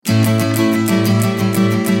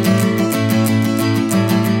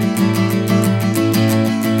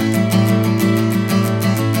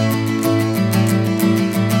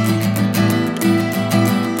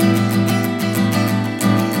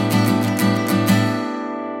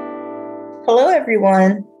Hello,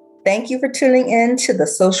 everyone. Thank you for tuning in to the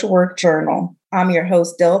Social Work Journal. I'm your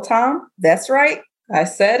host, Del Tom. That's right. I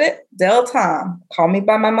said it, Del Tom. Call me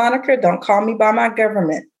by my moniker. Don't call me by my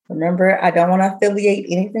government. Remember, I don't want to affiliate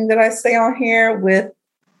anything that I say on here with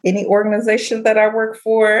any organization that I work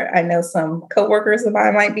for. I know some coworkers of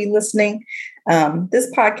mine might be listening.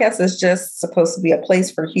 This podcast is just supposed to be a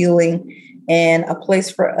place for healing and a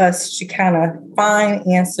place for us to kind of find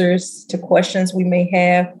answers to questions we may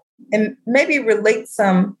have and maybe relate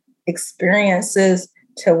some experiences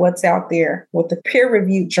to what's out there with the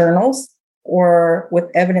peer-reviewed journals or with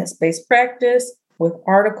evidence-based practice, with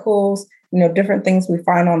articles, different things we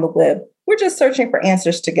find on the web. We're just searching for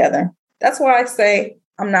answers together. That's why I say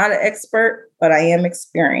I'm not an expert, but I am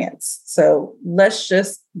experienced. So let's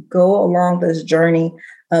just go along this journey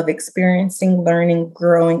of experiencing, learning,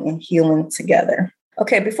 growing, and healing together.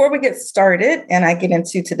 Okay, before we get started and I get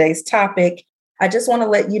into today's topic, I just want to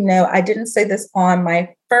let you know, I didn't say this on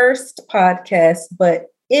my first podcast, but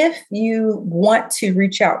if you want to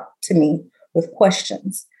reach out to me with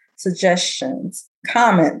questions, suggestions,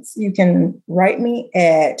 comments, you can write me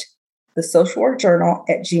at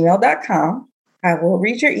thesocialworkjournal@gmail.com. I will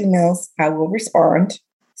read your emails. I will respond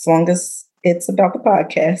as long as it's about the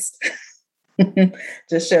podcast.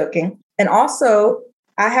 Just joking. And also,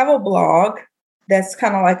 I have a blog that's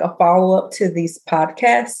kind of like a follow-up to these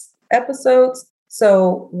podcast episodes.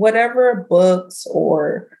 So whatever books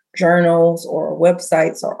or journals or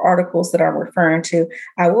websites or articles that I'm referring to,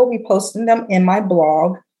 I will be posting them in my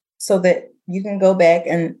blog so that you can go back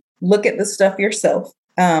and look at the stuff yourself.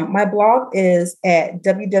 My blog is at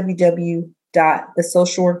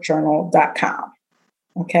www.thesocialworkjournal.com.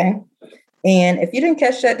 Okay. And if you didn't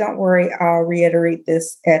catch that, don't worry. I'll reiterate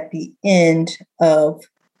this at the end of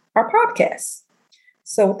our podcast.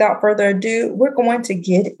 So without further ado, we're going to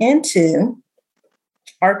get into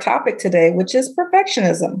our topic today, which is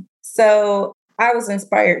perfectionism. So I was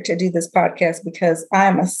inspired to do this podcast because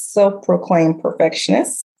I'm a self-proclaimed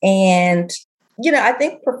perfectionist. And, I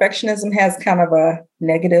think perfectionism has kind of a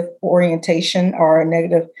negative orientation or a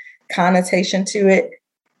negative connotation to it.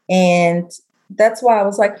 And that's why I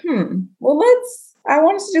was like, I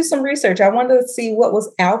wanted to do some research. I wanted to see what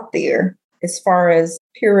was out there as far as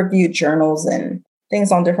peer-reviewed journals and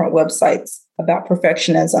things on different websites about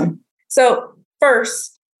perfectionism. So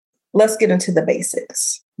first, let's get into the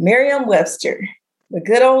basics. Merriam-Webster, the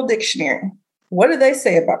good old dictionary. What do they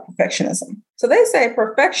say about perfectionism? So they say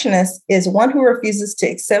perfectionist is one who refuses to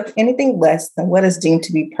accept anything less than what is deemed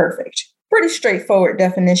to be perfect. Pretty straightforward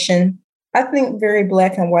definition. I think very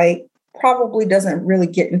black and white, probably doesn't really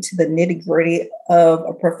get into the nitty-gritty of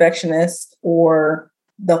a perfectionist or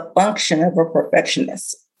the function of a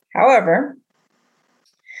perfectionist. However,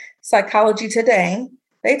 Psychology Today,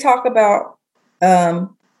 they talk about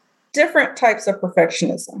different types of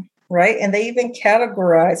perfectionism, right? And they even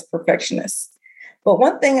categorize perfectionists. But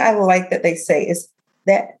one thing I like that they say is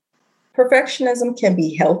that perfectionism can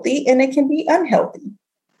be healthy and it can be unhealthy.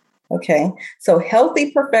 Okay, so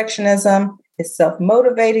healthy perfectionism is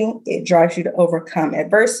self-motivating. It drives you to overcome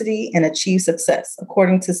adversity and achieve success,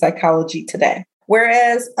 according to Psychology Today.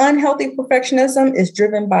 Whereas unhealthy perfectionism is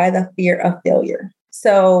driven by the fear of failure.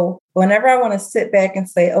 So whenever I want to sit back and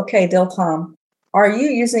say, okay, Del Tom, are you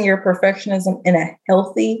using your perfectionism in a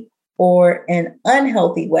healthy or an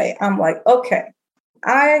unhealthy way? I'm like, okay,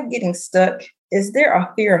 I'm getting stuck. Is there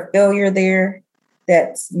a fear of failure there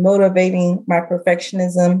that's motivating my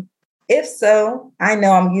perfectionism? If so, I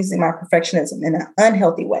know I'm using my perfectionism in an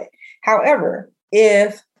unhealthy way. However,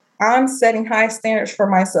 if I'm setting high standards for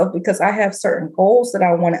myself because I have certain goals that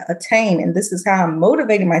I want to attain, and this is how I'm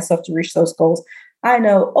motivating myself to reach those goals, I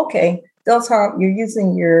know, okay, Del Tom, you're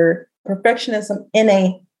using your perfectionism in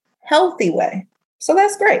a healthy way. So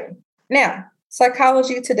that's great. Now,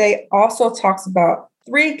 Psychology Today also talks about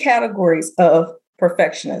 3 categories of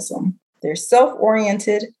perfectionism. There's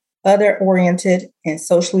self-oriented, other-oriented, and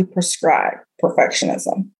socially prescribed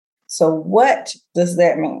perfectionism. So what does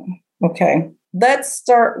that mean? Okay, let's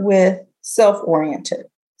start with self-oriented.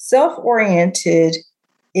 Self-oriented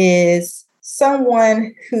is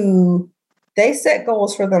someone who they set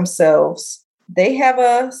goals for themselves. They have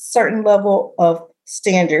a certain level of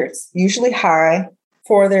standards, usually high,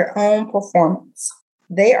 for their own performance.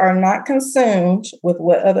 They are not consumed with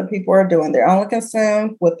what other people are doing. They're only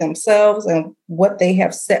consumed with themselves and what they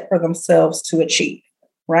have set for themselves to achieve,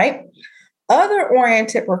 right?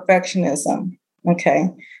 Other-oriented perfectionism, okay,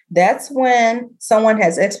 that's when someone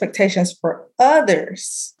has expectations for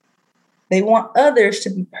others. They want others to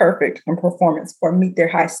be perfect in performance or meet their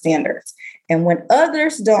high standards. And when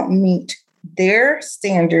others don't meet their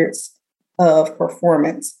standards of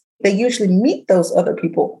performance, They usually meet those other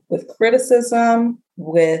people with criticism,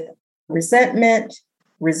 with resentment,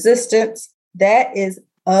 resistance. That is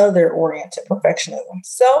other oriented perfectionism.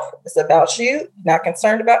 Self is about you, not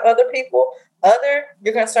concerned about other people. Other,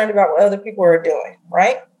 you're concerned about what other people are doing,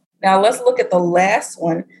 right? Now let's look at the last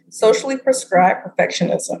one, socially prescribed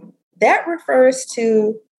perfectionism. That refers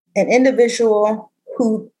to an individual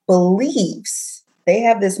who believes they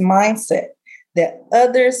have this mindset that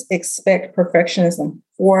others expect perfectionism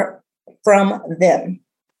from them,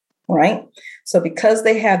 right? So because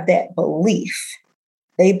they have that belief,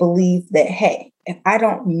 they believe that, hey, if I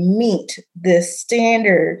don't meet this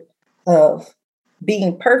standard of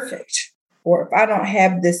being perfect, or if I don't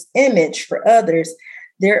have this image for others,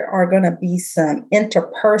 there are going to be some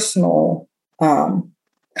interpersonal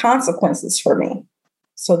consequences for me.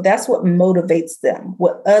 So that's what motivates them,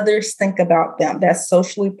 what others think about them. That's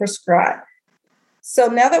socially prescribed. So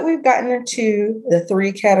now that we've gotten into the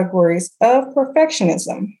three categories of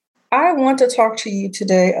perfectionism, I want to talk to you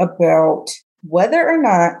today about whether or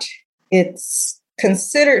not it's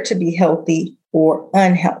considered to be healthy or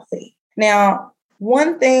unhealthy. Now,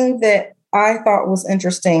 one thing that I thought was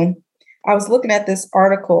interesting, I was looking at this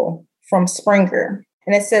article from Springer,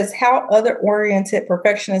 and it says how other-oriented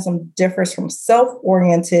perfectionism differs from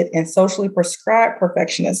self-oriented and socially prescribed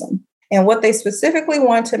perfectionism. And what they specifically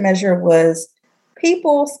wanted to measure was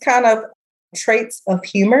people's kind of traits of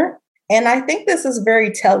humor. And I think this is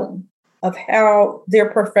very telling of how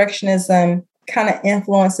their perfectionism kind of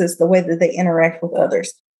influences the way that they interact with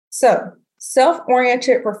others. So,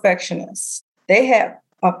 self-oriented perfectionists, they have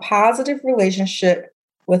a positive relationship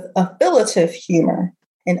with affiliative humor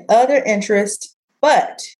and other interests,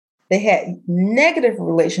 but they had negative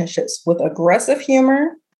relationships with aggressive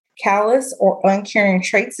humor, callous or uncaring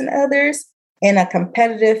traits in others, and a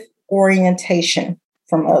competitive orientation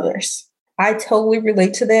from others. I totally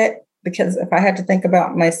relate to that because if I had to think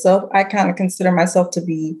about myself, I kind of consider myself to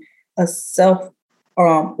be a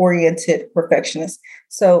self-oriented perfectionist.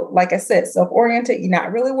 So like I said, self-oriented, you're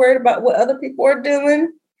not really worried about what other people are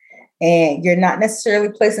doing, and you're not necessarily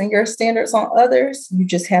placing your standards on others. You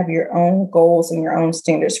just have your own goals and your own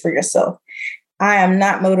standards for yourself. I am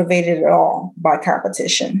not motivated at all by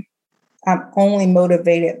competition. I'm only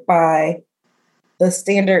motivated by the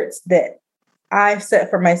standards that I've set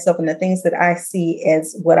for myself and the things that I see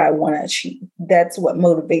as what I want to achieve. That's what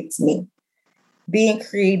motivates me. Being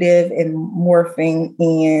creative and morphing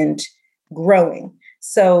and growing.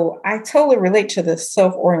 So I totally relate to the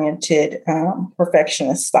self-oriented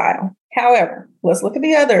perfectionist style. However, let's look at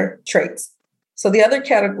the other traits. So the other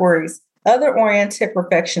categories, other-oriented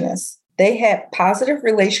perfectionists, they have positive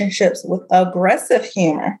relationships with aggressive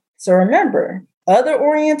humor. So remember,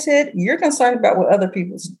 other-oriented, you're concerned about what other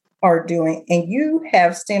people are doing, and you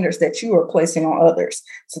have standards that you are placing on others.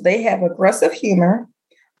 So they have aggressive humor,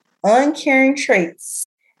 uncaring traits,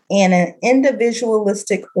 and an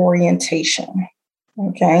individualistic orientation.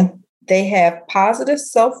 Okay. They have positive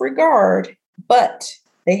self-regard, but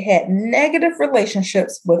they had negative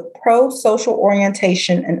relationships with pro-social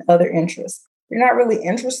orientation and other interests. You're not really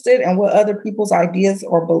interested in what other people's ideas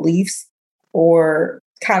or beliefs or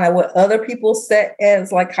kind of what other people set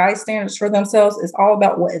as like high standards for themselves. It's all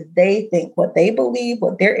about what they think, what they believe,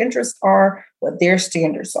 what their interests are, what their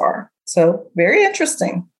standards are. So very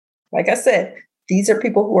interesting. Like I said, these are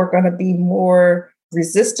people who are going to be more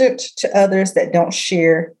resistant to others that don't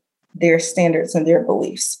share their standards and their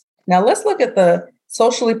beliefs. Now let's look at the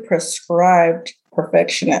socially prescribed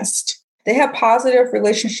perfectionist. They have positive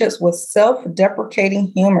relationships with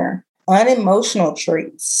self-deprecating humor, unemotional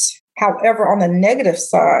traits. However, on the negative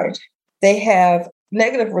side, they have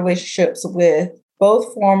negative relationships with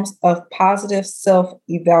both forms of positive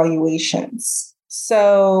self-evaluations.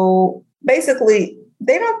 So basically,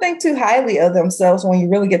 they don't think too highly of themselves when you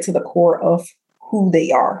really get to the core of who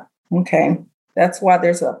they are. Okay. That's why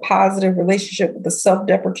there's a positive relationship with the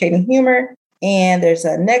self-deprecating humor, and there's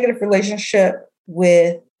a negative relationship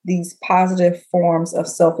with these positive forms of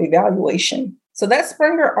self-evaluation. So that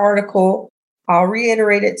Springer article, I'll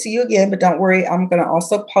reiterate it to you again, but don't worry, I'm going to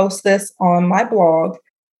also post this on my blog,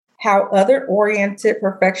 how other-oriented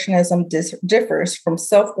perfectionism differs from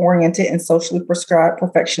self-oriented and socially prescribed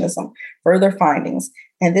perfectionism, further findings.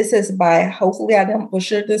 And this is by, hopefully I didn't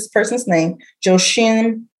butcher this person's name,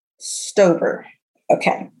 Joachim Stover.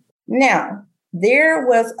 Okay. Now, there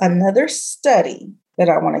was another study that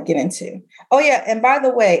I want to get into. Oh, yeah. And by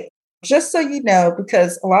the way, just so you know,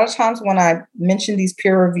 because a lot of times when I mention these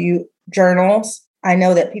peer-reviewed journals, I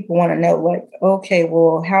know that people want to know, like, okay,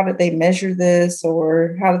 well, how did they measure this?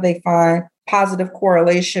 Or how did they find positive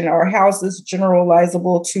correlation? Or how is this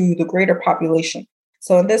generalizable to the greater population?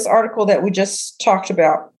 So in this article that we just talked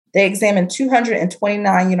about, they examined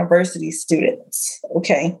 229 university students.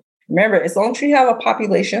 Okay. Remember, as long as you have a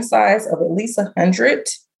population size of at least 100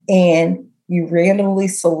 and you randomly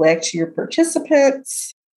select your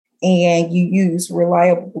participants and you use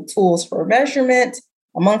reliable tools for measurement,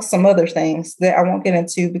 amongst some other things that I won't get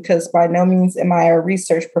into because by no means am I a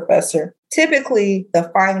research professor. Typically,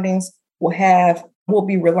 the findings will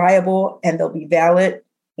be reliable and they'll be valid.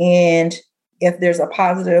 And if there's a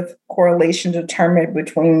positive correlation determined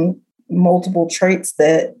between multiple traits,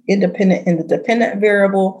 the independent and the dependent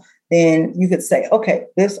variable, then you could say, okay,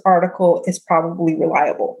 this article is probably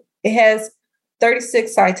reliable. It has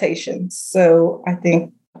 36 citations. So I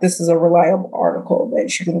think this is a reliable article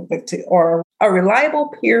that you can click to, or a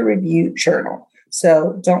reliable peer-reviewed journal.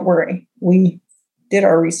 So don't worry, we did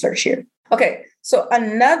our research here. Okay, so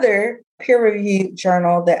another peer-reviewed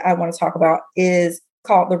journal that I want to talk about is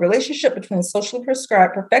called The Relationship Between Socially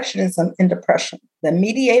Prescribed Perfectionism and Depression, the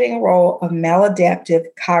mediating role of maladaptive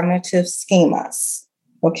cognitive schemas.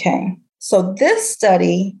 Okay, so this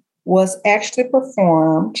study was actually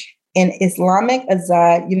performed in Islamic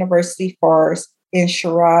Azad University Fars in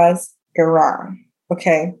Shiraz, Iran.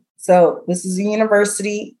 Okay, so this is a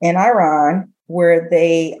university in Iran where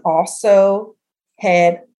they also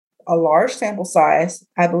had a large sample size.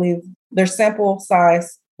 I believe their sample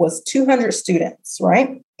size was 200 students,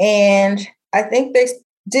 right? And I think they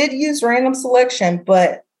did use random selection,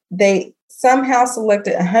 but they somehow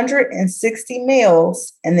selected 160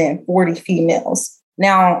 males and then 40 females.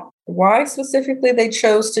 Now, why specifically they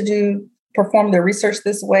chose to perform their research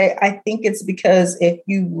this way? I think it's because if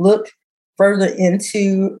you look further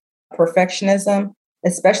into perfectionism,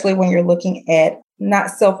 especially when you're looking at not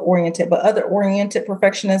self-oriented, but other-oriented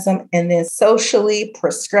perfectionism and then socially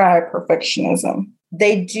prescribed perfectionism,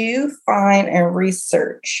 they do find in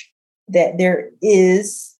research that there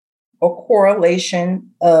is a correlation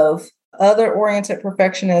of other-oriented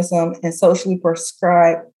perfectionism and socially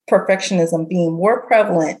prescribed perfectionism being more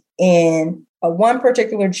prevalent in one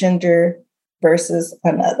particular gender versus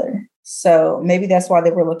another. So maybe that's why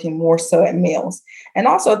they were looking more so at males. And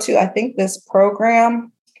also, too, I think this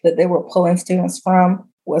program that they were pulling students from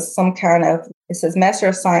was some kind of, it says Master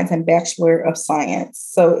of Science and Bachelor of Science.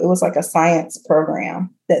 So it was like a science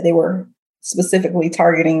program that they were specifically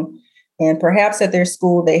targeting. And perhaps at their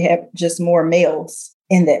school, they have just more males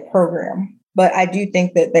in that program. But I do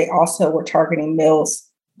think that they also were targeting males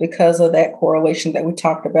because of that correlation that we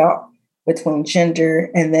talked about between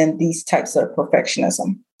gender and then these types of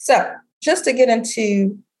perfectionism. So just to get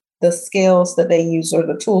into the scales that they use or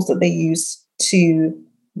the tools that they use to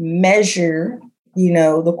measure,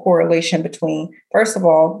 the correlation between, first of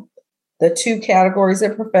all, the two categories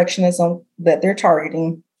of perfectionism that they're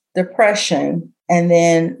targeting, depression, and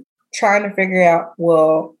then trying to figure out,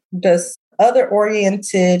 well, does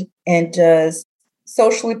other-oriented and does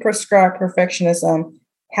socially prescribed perfectionism,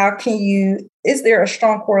 is there a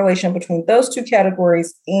strong correlation between those two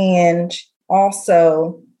categories and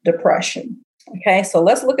also depression? Okay, so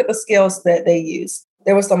let's look at the scales that they use.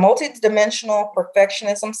 There was the multidimensional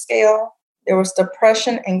perfectionism scale. There was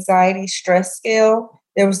depression, anxiety, stress scale.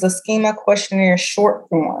 There was the schema questionnaire short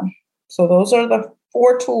form. So those are the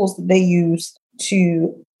 4 tools that they use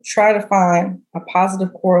to try to find a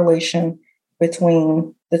positive correlation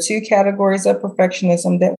between the 2 categories of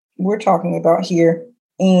perfectionism that we're talking about here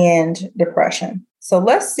and depression. So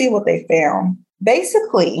let's see what they found.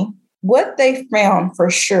 Basically, what they found for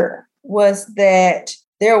sure was that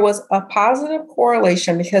there was a positive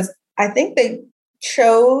correlation because I think they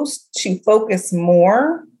chose to focus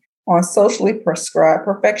more on socially prescribed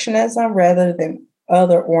perfectionism rather than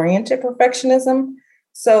other-oriented perfectionism.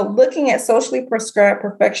 So looking at socially prescribed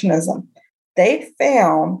perfectionism, they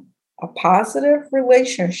found a positive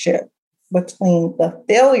relationship between the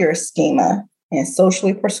failure schema and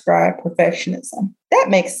socially prescribed perfectionism. That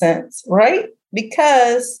makes sense, right?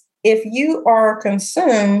 Because if you are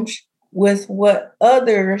consumed with what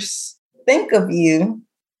others think of you,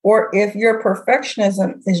 or if your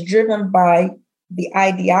perfectionism is driven by the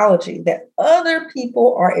ideology that other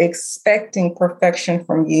people are expecting perfection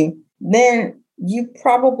from you, then you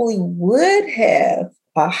probably would have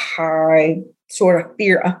a high sort of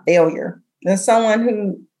fear of failure than someone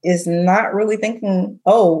who is not really thinking,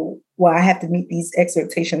 oh, well, I have to meet these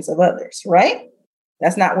expectations of others, right?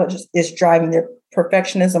 That's not what is driving their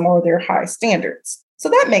perfectionism or their high standards. So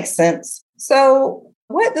that makes sense. So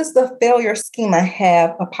what does the failure schema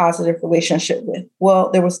have a positive relationship with? Well,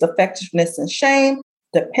 there was defectiveness and shame,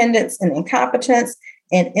 dependence and incompetence,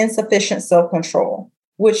 and insufficient self-control,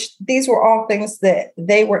 which these were all things that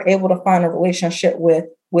they were able to find a relationship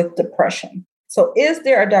with depression. So is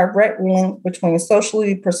there a direct link between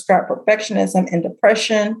socially prescribed perfectionism and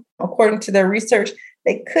depression? According to their research,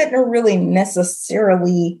 they couldn't really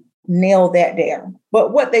necessarily nail that down.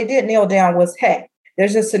 But what they did nail down was, hey,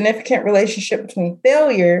 there's a significant relationship between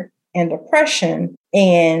failure and depression,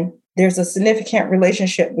 and there's a significant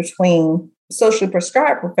relationship between socially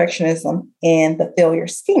prescribed perfectionism and the failure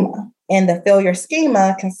schema. And the failure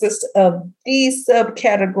schema consists of these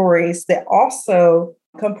subcategories that also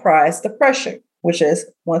comprise depression, which is,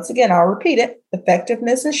 once again, I'll repeat it,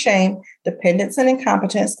 effectiveness and shame, dependence and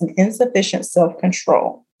incompetence, and insufficient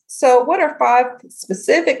self-control. So what are 5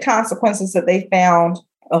 specific consequences that they found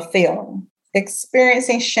of failing?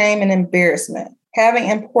 Experiencing shame and embarrassment, having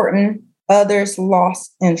important others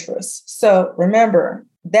lost interest. So remember,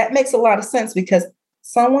 that makes a lot of sense because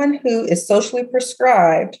someone who is socially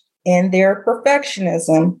prescribed in their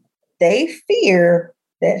perfectionism, they fear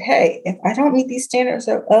that, hey, if I don't meet these standards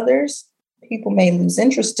of others, people may lose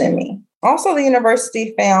interest in me. Also, the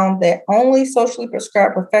university found that only socially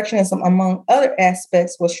prescribed perfectionism, among other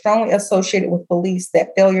aspects, was strongly associated with beliefs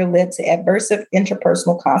that failure led to adverse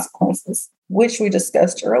interpersonal consequences, which we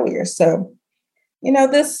discussed earlier. So,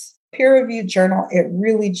 this peer-reviewed journal, it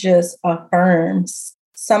really just affirms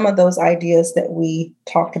some of those ideas that we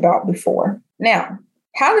talked about before. Now,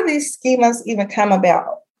 how do these schemas even come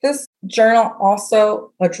about? This journal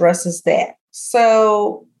also addresses that.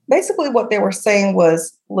 So basically what they were saying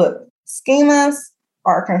was, look, schemas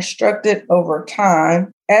are constructed over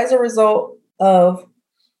time as a result of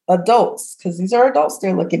adults, because these are adults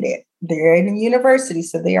they're looking at. They're in university,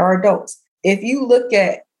 so they are adults. If you look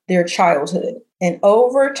at their childhood and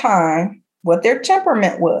over time, what their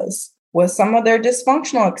temperament was, what some of their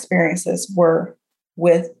dysfunctional experiences were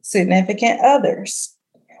with significant others,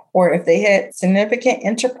 or if they had significant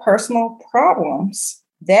interpersonal problems,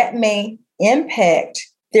 that may impact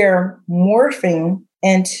their morphing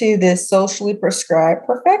into this socially prescribed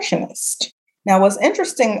perfectionist. Now, what's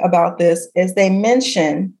interesting about this is they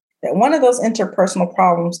mention that one of those interpersonal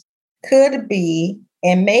problems could be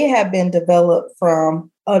and may have been developed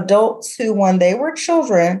from adults who, when they were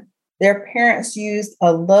children, their parents used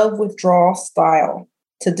a love withdrawal style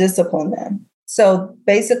to discipline them. So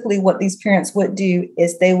basically what these parents would do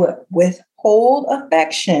is they would withhold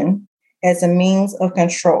affection as a means of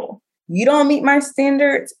control. You don't meet my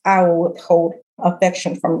standards, I will withhold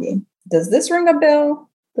affection from you. Does this ring a bell?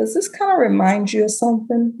 Does this kind of remind you of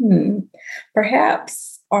something?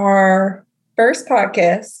 Perhaps our first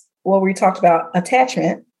podcast, where we talked about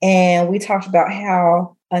attachment, and we talked about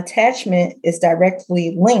how attachment is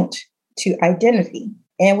directly linked to identity.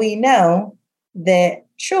 And we know that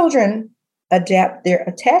children adapt their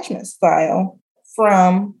attachment style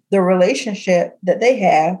from the relationship that they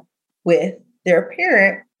have with their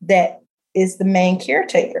parent that is the main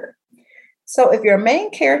caretaker. So if your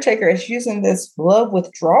main caretaker is using this love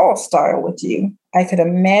withdrawal style with you, I could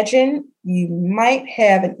imagine you might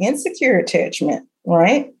have an insecure attachment,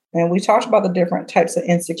 right? And we talked about the different types of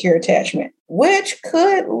insecure attachment, which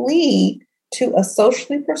could lead to a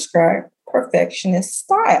socially prescribed perfectionist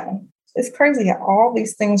style. It's crazy how all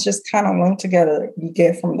these things just kind of link together. You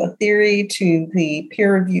get from the theory to the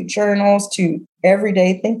peer-reviewed journals to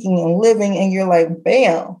everyday thinking and living, and you're like,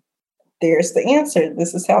 bam, there's the answer.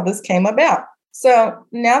 This is how this came about. So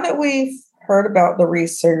now that we've heard about the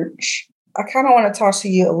research, I kind of want to talk to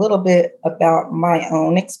you a little bit about my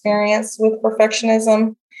own experience with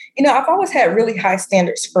perfectionism. I've always had really high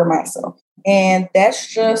standards for myself, and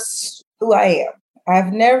that's just who I am.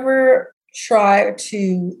 I've never tried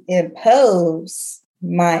to impose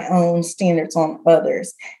my own standards on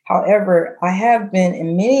others. However, I have been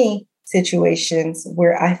in many situations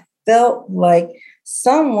where I felt like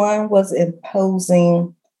someone was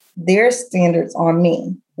imposing their standards on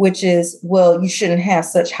me, which is, well, you shouldn't have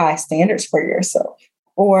such high standards for yourself.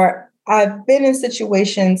 Or I've been in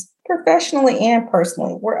situations professionally and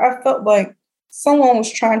personally where I felt like someone was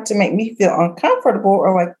trying to make me feel uncomfortable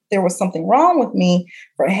or like there was something wrong with me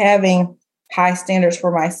for having high standards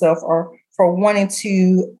for myself or for wanting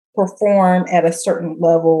to perform at a certain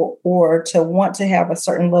level or to want to have a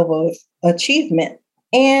certain level of achievement.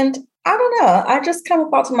 And I don't know, I just kind of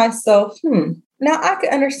thought to myself, now I could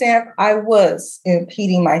understand if I was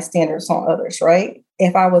impeding my standards on others, right?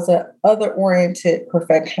 If I was an other-oriented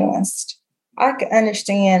perfectionist, I could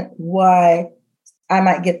understand why I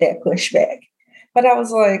might get that pushback. But I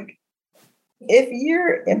was like, if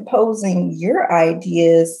you're imposing your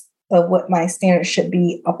ideas of what my standards should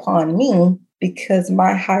be upon me, because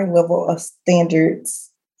my high level of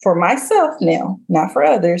standards for myself now, not for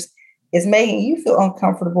others, is making you feel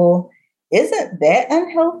uncomfortable, isn't that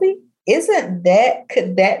unhealthy?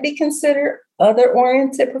 Could that be considered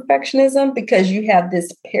other-oriented perfectionism because you have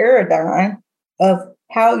this paradigm of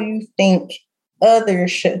how you think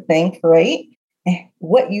others should think, right? And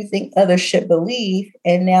what you think others should believe.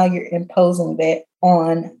 And now you're imposing that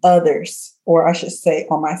on others, or I should say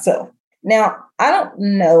on myself. Now, I don't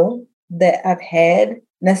know that I've had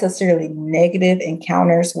necessarily negative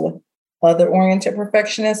encounters with other-oriented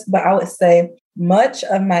perfectionists, but I would say much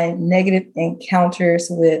of my negative encounters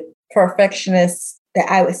with perfectionists that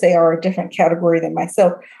I would say are a different category than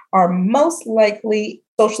myself are most likely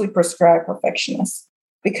socially prescribed perfectionists,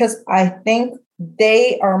 because I think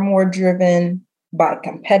they are more driven by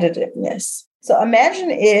competitiveness. So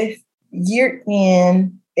imagine if you're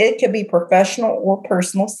in, it could be professional or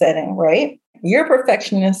personal setting, right? You're a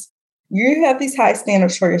perfectionist. You have these high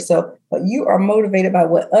standards for yourself, but you are motivated by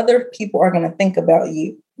what other people are going to think about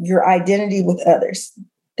you, your identity with others.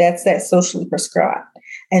 That's that socially prescribed.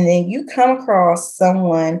 And then you come across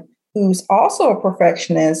someone who's also a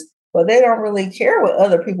perfectionist, but they don't really care what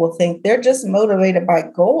other people think. They're just motivated by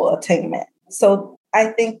goal attainment. So I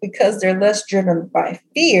think because they're less driven by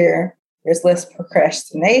fear, there's less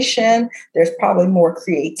procrastination, there's probably more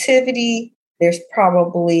creativity, there's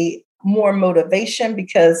probably more motivation,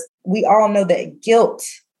 because we all know that guilt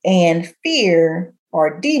and fear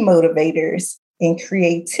are demotivators, and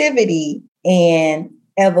creativity and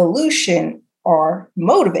evolution are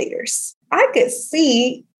motivators. I could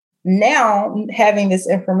see now, having this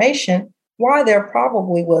information, why there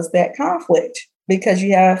probably was that conflict, because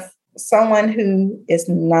you have someone who is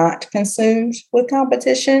not consumed with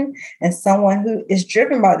competition and someone who is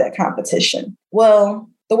driven by that competition. Well,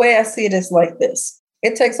 the way I see it is like this.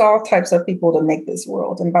 It takes all types of people to make this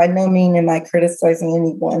world. And by no means am I criticizing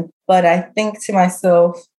anyone, but I think to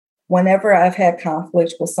myself, whenever I've had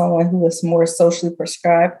conflict with someone who is more socially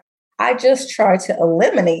prescribed, I just try to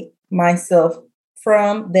eliminate myself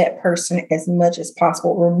from that person as much as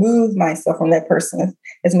possible, remove myself from that person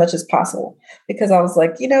as much as possible. Because I was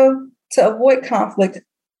like, to avoid conflict,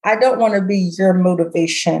 I don't want to be your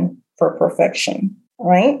motivation for perfection,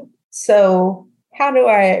 right? So how do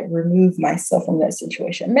I remove myself from that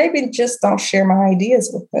situation? Maybe just don't share my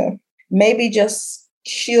ideas with them. Maybe just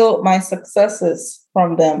shield my successes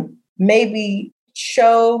from them. Maybe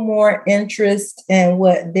show more interest in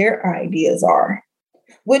what their ideas are,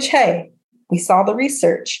 which, hey, we saw the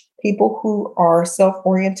research. People who are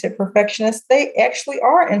self-oriented perfectionists, they actually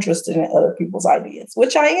are interested in other people's ideas,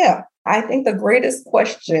 which I am. I think the greatest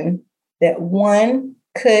question that one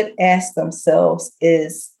could ask themselves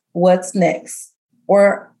is, what's next?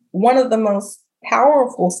 Or one of the most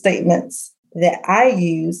powerful statements that I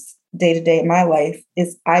use day to day in my life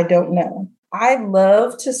is, I don't know. I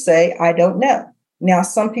love to say, I don't know. Now,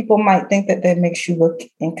 some people might think that that makes you look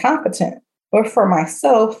incompetent. But for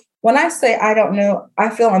myself, when I say I don't know, I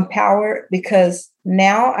feel empowered, because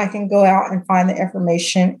now I can go out and find the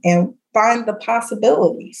information and find the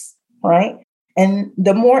possibilities, right? And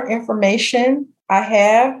the more information I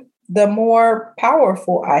have, the more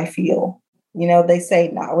powerful I feel. They say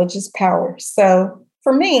knowledge is power. So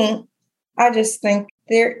for me, I just think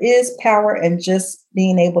there is power in just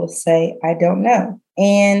being able to say, I don't know.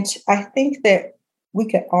 And I think that we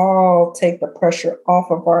could all take the pressure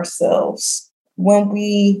off of ourselves when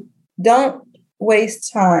we don't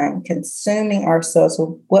waste time consuming ourselves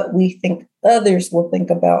with what we think others will think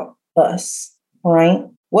about us, right?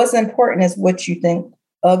 What's important is what you think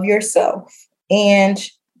of yourself. And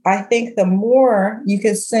I think the more you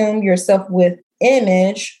consume yourself with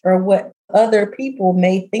image or what other people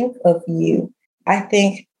may think of you, I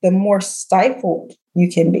think the more stifled you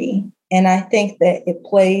can be. And I think that it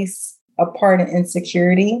plays a part in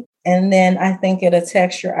insecurity. And then I think it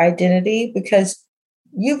attacks your identity, because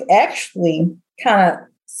you've actually kind of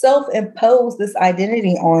self-imposed this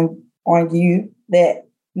identity on you that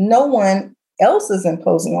no one else is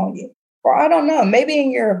imposing on you. Or I don't know, maybe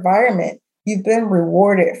in your environment, you've been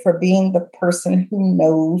rewarded for being the person who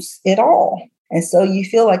knows it all. And so you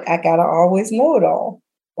feel like I got to always know it all.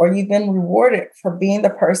 Or you've been rewarded for being the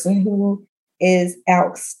person who is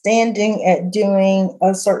outstanding at doing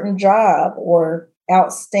a certain job, or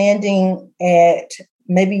outstanding at,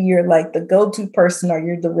 maybe you're like the go-to person, or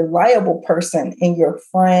you're the reliable person in your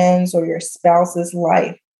friends or your spouse's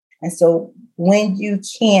life. And so when you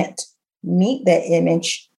can't meet that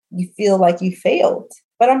image, you feel like you failed.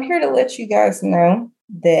 But I'm here to let you guys know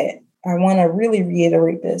that I want to really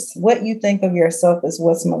reiterate this. What you think of yourself is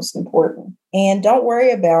what's most important. And don't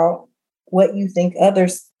worry about what you think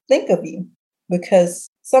others think of you, because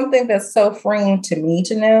something that's so freeing to me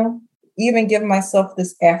to know, even give myself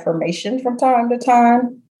this affirmation from time to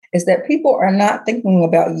time, is that people are not thinking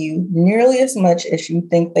about you nearly as much as you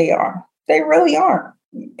think they are. They really aren't.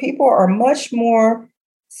 People are much more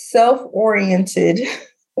self-oriented,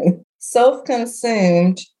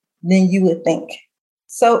 self-consumed than you would think.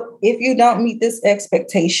 So if you don't meet this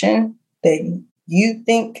expectation that you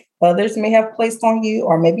think others may have placed on you,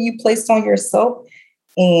 or maybe you placed on yourself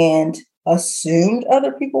and assumed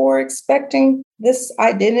other people were expecting this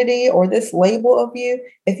identity or this label of you,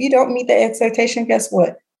 if you don't meet that expectation, guess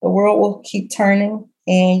what? The world will keep turning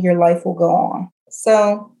and your life will go on.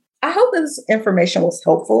 So I hope this information was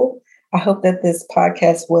helpful. I hope that this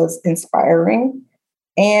podcast was inspiring.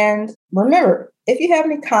 And remember, if you have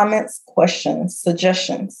any comments, questions,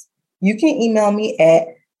 suggestions, you can email me at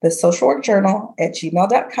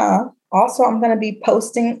thesocialworkjournal@gmail.com. Also, I'm going to be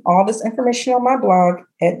posting all this information on my blog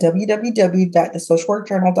at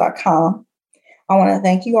www.thesocialworkjournal.com. I want to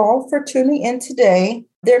thank you all for tuning in today.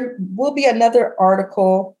 There will be another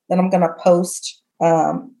article that I'm going to post.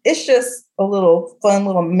 It's just a little fun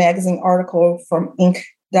little magazine article from Inc.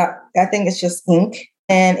 I think it's just Inc.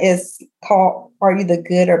 And it's called, Are You the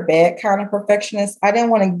Good or Bad Kind of Perfectionist? I didn't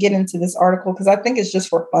want to get into this article because I think it's just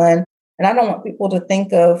for fun. And I don't want people to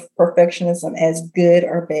think of perfectionism as good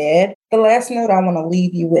or bad. The last note I want to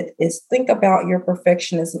leave you with is think about your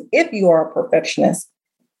perfectionism. If you are a perfectionist,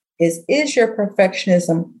 is your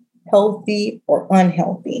perfectionism healthy or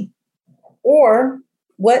unhealthy? Or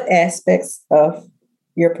what aspects of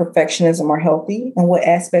your perfectionism are healthy and what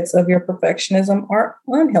aspects of your perfectionism are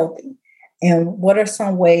unhealthy? And what are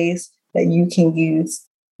some ways that you can use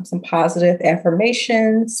some positive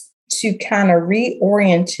affirmations to kind of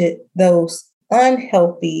reorient those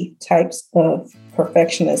unhealthy types of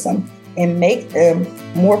perfectionism and make them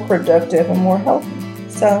more productive and more healthy?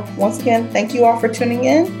 So once again, thank you all for tuning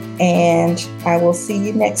in, and I will see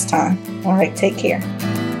you next time. All right, take care.